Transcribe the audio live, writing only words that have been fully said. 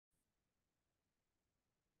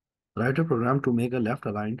Write a program to make a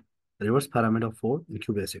left-aligned reverse parameter of 4 in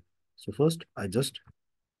qbasic. So first, I just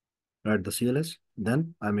write the CLS.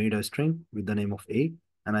 Then I made a string with the name of A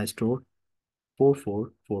and I stored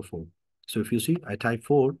 4444. So if you see, I type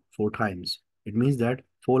 4 times. It means that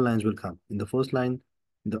 4 lines will come. In the first line,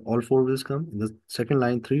 all 4 will come. In the second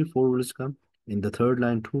line, 3 4 will come. In the third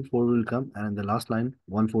line, 2 4 will come. And in the last line,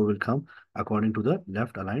 1 4 will come according to the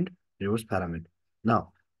left aligned reverse parameter.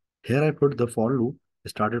 Now, here I put the for loop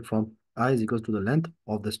started from I is equals to the length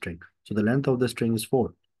of the string. So the length of the string is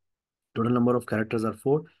 4. Total number of characters are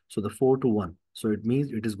 4. So the 4 to 1. So it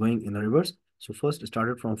means it is going in a reverse. So first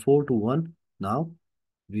started from 4 to 1. Now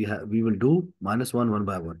we will do -1 1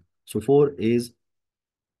 by 1. So 4 is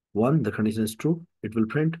 1. The condition is true. It will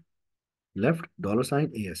print left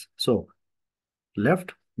 $as. So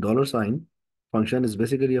left $sign function is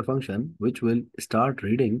basically a function which will start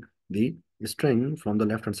reading the string from the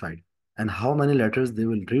left hand side. And how many letters they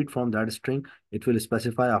will read from that string, it will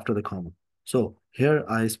specify after the comma. So here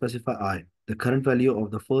I specify I. The current value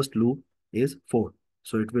of the first loop is 4.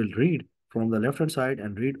 So it will read from the left hand side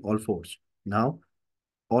and read all 4s. Now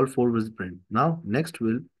all 4 will print. Now next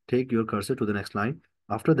will take your cursor to the next line.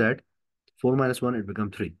 After that, 4 minus 1, it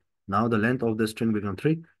becomes 3. Now the length of the string becomes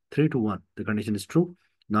 3. 3 to 1, the condition is true.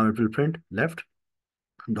 Now it will print left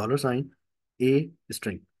 $sign A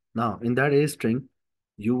string. Now in that A string,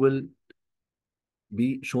 you will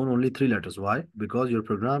be shown only 3 letters. Why? Because your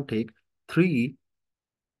program take 3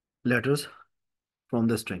 letters from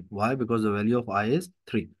the string. Why? Because the value of I is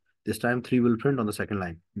 3. This time 3 will print on the second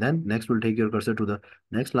line. Then next will take your cursor to the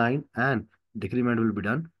next line and decrement will be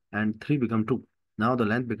done and 3 become 2. Now the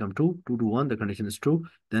length become 2, 2 to 1, the condition is true.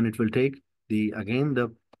 Then it will take the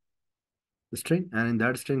string and in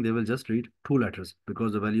that string they will just read 2 letters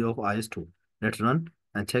because the value of I is 2. Let's run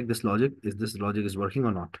and check this logic. Is this logic is working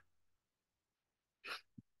or not?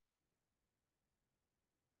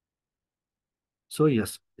 So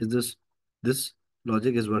yes, this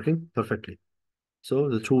logic is working perfectly. So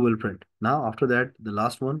the true will print. Now after that, the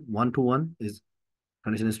last one, 1 to 1 is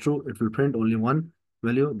condition is true. It will print only one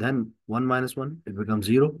value. Then 1 minus 1, it becomes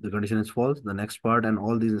 0. The condition is false. The next part and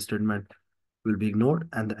all these statement will be ignored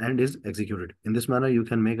and the end is executed. In this manner, you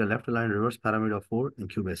can make a left aligned reverse parameter of 4 in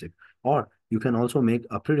qbasic. Or you can also make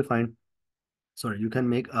a you can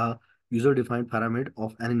make a user defined parameter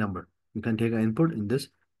of any number. You can take an input in this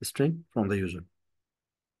string from the user.